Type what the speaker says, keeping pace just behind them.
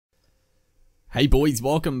Hey boys,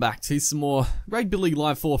 welcome back to some more Rugby League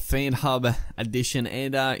Live 4 Fan Hub edition,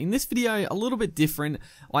 and in this video, a little bit different.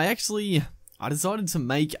 I decided to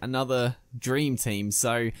make another dream team.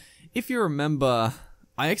 So if you remember,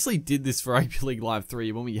 I actually did this for Rugby League Live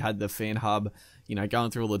 3 when we had the Fan Hub, you know,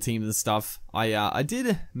 going through all the teams and stuff. I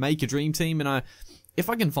did make a dream team, and if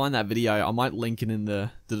I can find that video, I might link it in the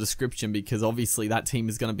description, because obviously that team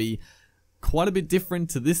is going to be quite a bit different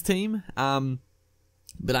to this team.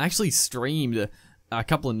 But I actually streamed a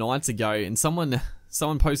couple of nights ago, and someone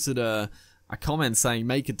posted a comment saying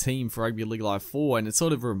make a team for Rugby League Live 4, and it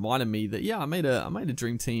sort of reminded me that yeah, I made a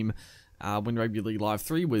dream team when Rugby League Live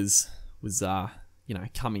 3 was you know,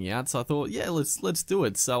 coming out. So I thought, yeah, let's do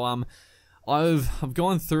it. So I've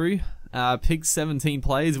gone through, picked 17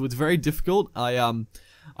 players. It was very difficult. I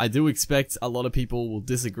do expect a lot of people will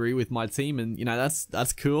disagree with my team, and you know,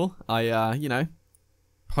 that's cool. You know,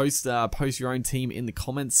 post your own team in the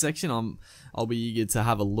comments section. I'll be eager to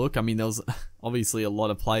have a look. I mean, there was obviously a lot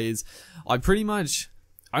of players. I pretty much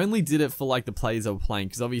only did it for like the players that were playing,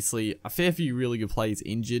 because obviously a fair few really good players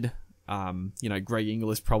injured. You know, Greg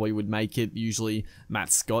Inglis probably would make it. Usually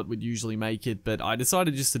Matt Scott would usually make it, but I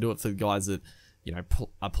decided just to do it for the guys that, you know,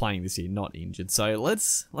 are playing this year, not injured. So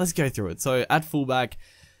let's go through it. So at fullback,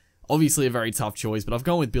 obviously a very tough choice, but I've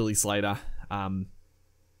gone with Billy Slater.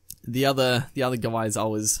 The other guys I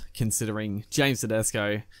was considering James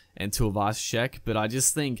Tedesco and Tuivasa-Sheck, but I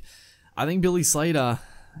think Billy Slater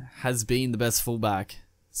has been the best fullback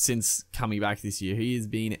since coming back this year. He has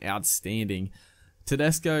been outstanding.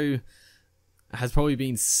 Tedesco has probably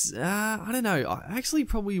been, I don't know, I actually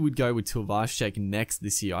probably would go with Tuivasa-Sheck next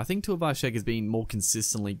this year. I think Tuivasa-Sheck has been more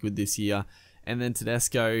consistently good this year, and then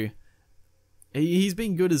Tedesco, he's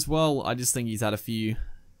been good as well. I just think he's had a few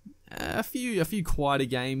quieter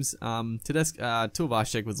games.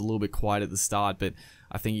 Tuivasa-Sheck was a little bit quiet at the start, but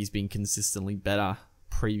I think he's been consistently better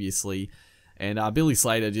previously. And Billy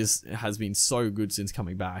Slater just has been so good since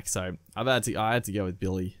coming back. So I had to go with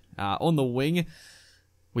Billy. On the wing,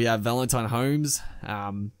 we have Valentine Holmes.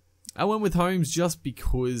 I went with Holmes just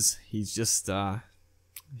because he's just a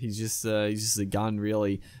gun,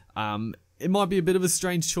 really. It might be a bit of a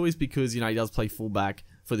strange choice because, you know, he does play fullback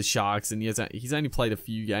for the Sharks, and he's only played a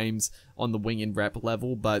few games on the wing and rep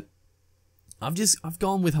level, but I've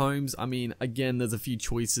gone with Holmes. I mean, again, there's a few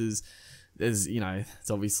choices. There's, you know, it's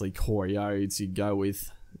obviously Corey Oates. You go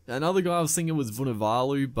with another guy I was thinking was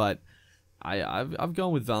Vunivalu, but I've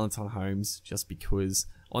gone with Valentine Holmes just because.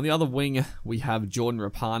 On the other wing, we have Jordan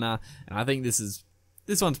Rapana, and I think this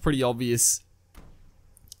one's pretty obvious.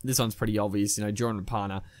 This one's pretty obvious, you know, Jordan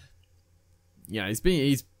Rapana. You know,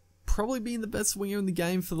 he's probably been the best winger in the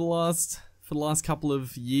game for the last couple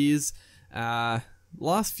of years.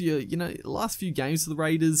 Last few games for the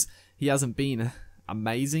Raiders, he hasn't been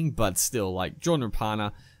amazing, but still, like, Jordan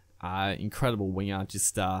Rapana, incredible winger.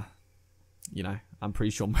 Just you know, I'm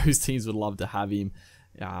pretty sure most teams would love to have him.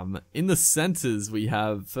 In the centers,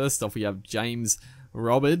 first off we have James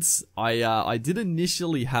Roberts. I did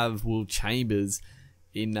initially have Will Chambers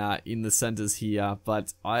in the centers here,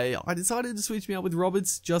 but I decided to switch me up with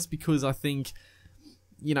Roberts just because I think,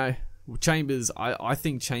 you know, Chambers, I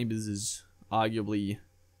think Chambers is arguably,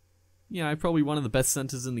 you know, probably one of the best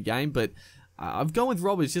centers in the game, but I've gone with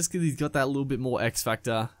Roberts just because he's got that little bit more X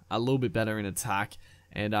factor, a little bit better in attack,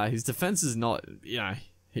 and his defense is not, you know,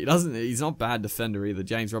 he's not a bad defender either.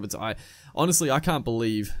 James Roberts, honestly, I can't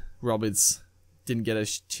believe Roberts didn't get a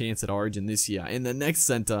chance at Origin this year. In the next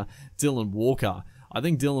center, Dylan Walker. I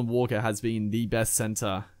think Dylan Walker has been the best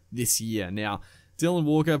center this year. Now, Dylan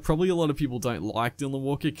Walker, probably a lot of people don't like Dylan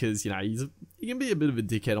Walker because, you know, he can be a bit of a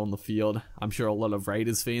dickhead on the field. I'm sure a lot of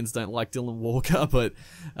Raiders fans don't like Dylan Walker, but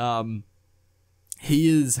he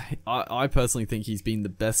is. I personally think he's been the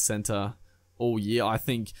best center all year. I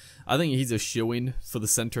think he's a shoo-in for the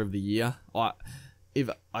center of the year. If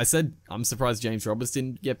I said I'm surprised James Roberts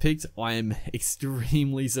didn't get picked, I am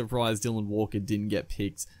extremely surprised Dylan Walker didn't get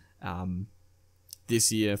picked this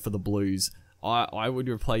year for the Blues. I would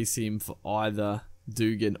replace him for either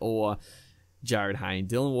Dugan or Jared Hayne.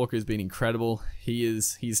 Dylan Walker has been incredible.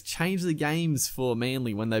 He's changed the games for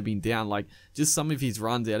Manly when they've been down. Like, just some of his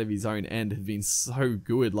runs out of his own end have been so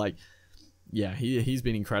good. Like, yeah, he's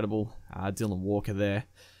been incredible. Dylan Walker there.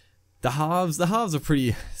 The halves are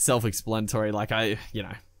pretty self-explanatory. Like, you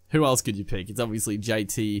know, who else could you pick? It's obviously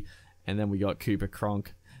JT, and then we got Cooper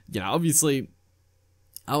Cronk. You know, obviously,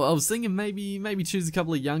 I was thinking maybe choose a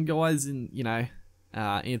couple of young guys in, you know,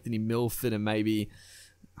 Anthony Milford, and maybe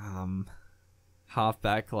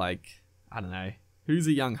halfback, like, I don't know, who's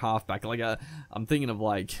a young halfback? Like, I'm thinking of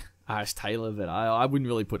like Ash Taylor, but I wouldn't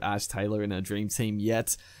really put Ash Taylor in a dream team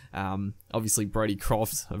yet. Obviously Brodie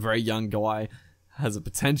Croft, a very young guy, has a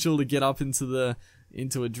potential to get up into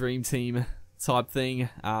a dream team type thing.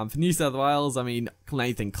 For New South Wales, I mean,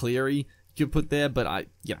 Nathan Cleary you could put there, but I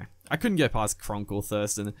couldn't go past Cronk or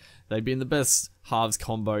Thurston. They've been the best halves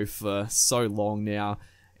combo for so long now,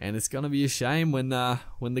 and it's gonna be a shame when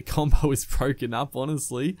the combo is broken up,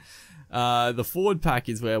 honestly. The forward pack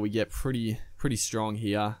is where we get pretty strong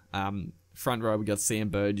here. Front row, we got Sam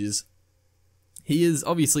Burgess. He's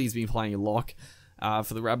been playing a lock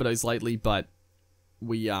for the Rabbitohs lately, but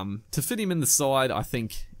we to fit him in the side, I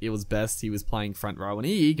think it was best he was playing front row, and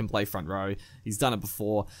he can play front row. He's done it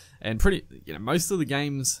before, and most of the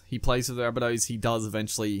games he plays for the Rabbitohs, he does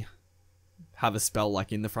eventually have a spell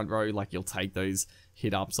like in the front row, like he'll take those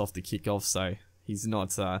hit ups off the kickoff. So he's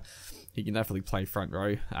not he can definitely play front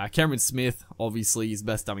row. Cameron Smith, obviously his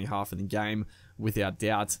best dummy half in the game, without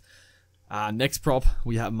doubt. Next prop,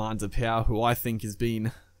 we have Manda Power, who I think he's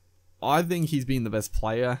been the best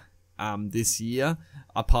player this year,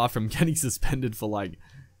 apart from getting suspended for like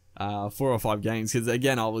 4 or 5 games. Because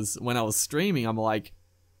again, when I was streaming, I'm like,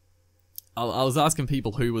 I was asking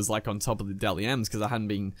people who was like on top of the Daily M's, because I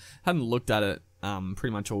hadn't looked at it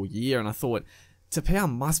pretty much all year, and I thought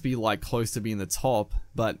Tapau must be like close to being the top,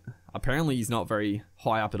 but apparently he's not very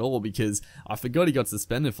high up at all, because I forgot he got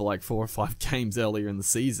suspended for like 4 or 5 games earlier in the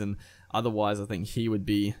season. Otherwise, I think he would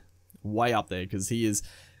be way up there, because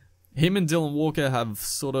him and Dylan Walker have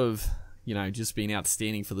sort of, just been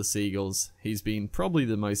outstanding for the Seagulls. He's been probably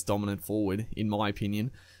the most dominant forward, in my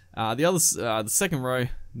opinion. The second row,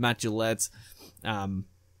 Matt Gillette.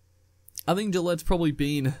 I think Gillette's probably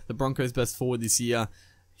been the Broncos' best forward this year.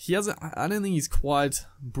 I don't think he's quite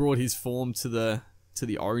brought his form to the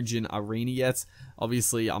Origin arena yet.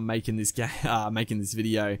 Obviously, I'm making this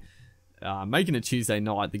video, making it Tuesday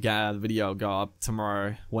night. The video will go up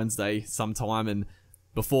tomorrow, Wednesday, sometime, and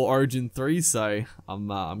before Origin 3. So I'm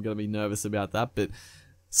gonna be nervous about that. But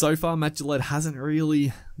so far, Matt Gillette hasn't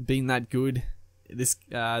really been that good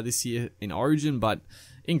this year in Origin, but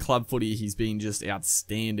in club footy, he's been just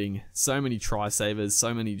outstanding. So many try savers,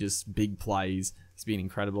 so many just big plays. He's been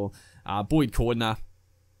incredible. Boyd Cordner,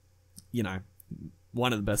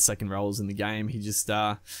 one of the best second rows in the game. He just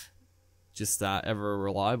ever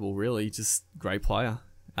reliable, really. Just great player.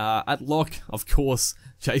 At lock, of course,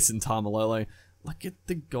 Jason Tamalolo. Look at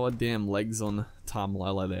the goddamn legs on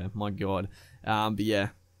Tamalolo there. My God. But yeah,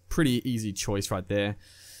 pretty easy choice right there.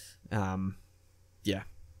 Yeah,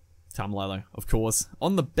 Tamalolo, of course.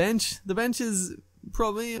 On the bench is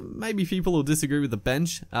probably, maybe people will disagree with the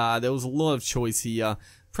bench. There was a lot of choice here.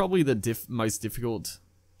 Probably the most difficult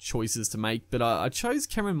choices to make, but I chose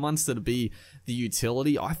Cameron Munster to be the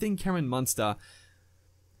utility. I think Cameron Munster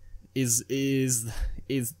is the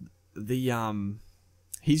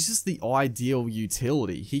he's just the ideal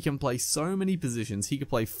utility. He can play so many positions. He could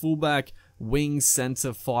play fullback, wing,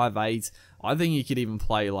 center, 5'8". I think he could even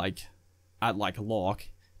play at lock,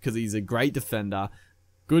 because he's a great defender,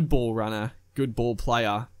 good ball runner, good ball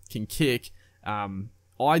player, can kick.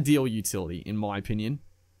 Ideal utility, in my opinion.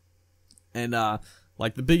 And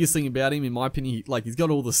the biggest thing about him, in my opinion, he's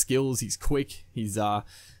got all the skills. He's quick. He's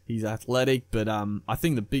athletic. But I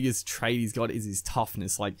think the biggest trait he's got is his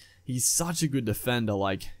toughness. He's such a good defender.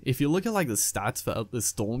 If you look at the stats for the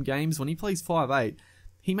Storm games, when he plays 5'8",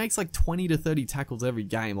 he makes 20 to 30 tackles every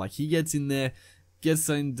game. He gets in there, gets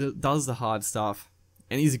in, does the hard stuff,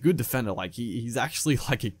 and he's a good defender. He's actually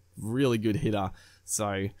a really good hitter.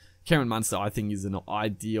 So Cameron Munster, I think, is an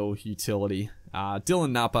ideal utility.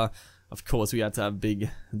 Dylan Napa, of course, we had to have big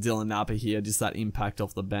Dylan Napa here. Just that impact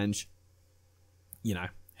off the bench.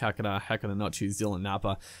 How could I not choose Dylan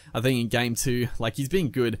Napa? I think in game 2, he's been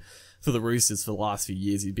good for the Roosters for the last few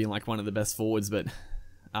years. He's been one of the best forwards, but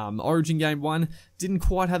Origin game 1 didn't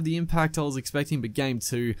quite have the impact I was expecting. But game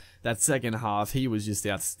 2, that second half, he was just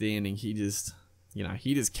outstanding. He just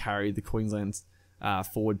carried the Queensland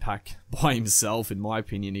forward pack by himself. In my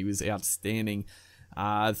opinion, he was outstanding.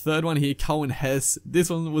 Third one here, Cohen Hess. This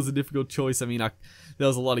one was a difficult choice. I mean, there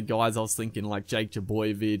was a lot of guys I was thinking, Jake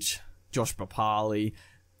Jaboyevich, Josh Papali.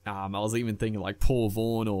 I was even thinking Paul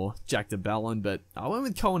Vaughan or Jack DeBellin, but I went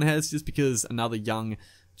with Cohen Hess just because another young,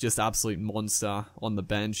 just absolute monster on the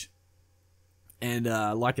bench. And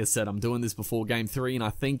like I said, I'm doing this before game 3, and I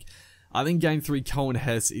think game 3, Cohen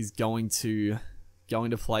Hess is going to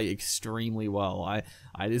play extremely well.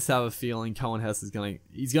 I just have a feeling Cohen Hess is gonna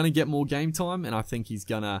get more game time, and I think he's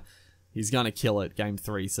gonna kill it game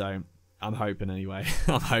 3. So I'm hoping anyway.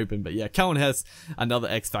 I'm hoping, but yeah, Cohen Hess, another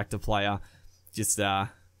X Factor player, just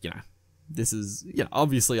this is,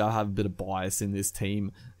 obviously I have a bit of bias in this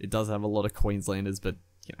team. It does have a lot of Queenslanders, but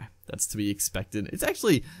that's to be expected. It's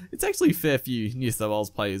actually a fair few New South Wales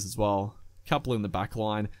players as well. A couple in the back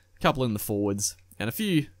line, a couple in the forwards, and a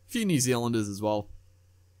few New Zealanders as well.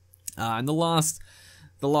 And the last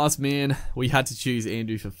man, we had to choose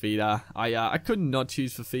Andrew Fafita. I couldn't not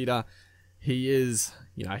choose Fafita. He is,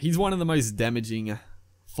 he's one of the most damaging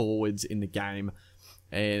forwards in the game,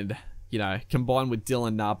 and combined with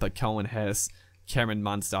Dylan Napa, Cohen Hess, Cameron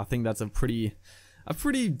Munster, I think that's a pretty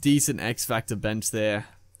decent X Factor bench there,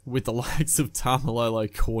 with the likes of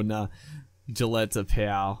Tamalolo, Corner, Gillette,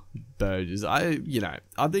 Powell, Burgess. I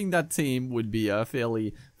think that team would be a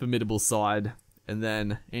fairly formidable side. And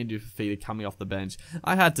then Andrew Fafita coming off the bench.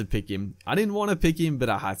 I had to pick him. I didn't want to pick him, but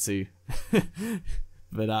I had to.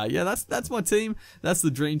 But yeah, that's my team. That's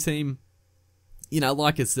the dream team.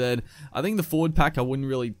 Like I said, I think the forward pack I wouldn't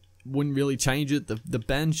really change it. The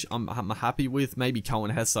bench I'm happy with. Maybe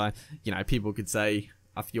Cohen Hesse. People could say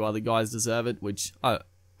a few other guys deserve it, which I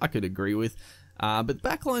could agree with. But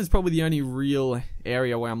backline is probably the only real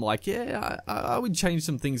area where I'm like, yeah, I would change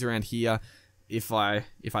some things around here if I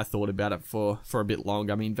thought about it for a bit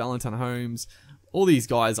longer. I mean, Valentine Holmes, all these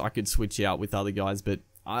guys I could switch out with other guys, but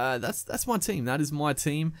that's my team. That is my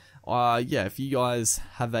team. Yeah, if you guys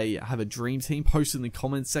have a dream team, post in the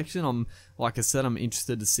comments section. Like I said, I'm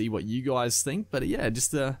interested to see what you guys think. But yeah,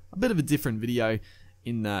 just a bit of a different video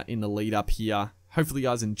in the lead up here. Hopefully you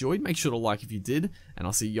guys enjoyed. Make sure to like if you did, and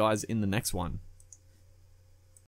I'll see you guys in the next one.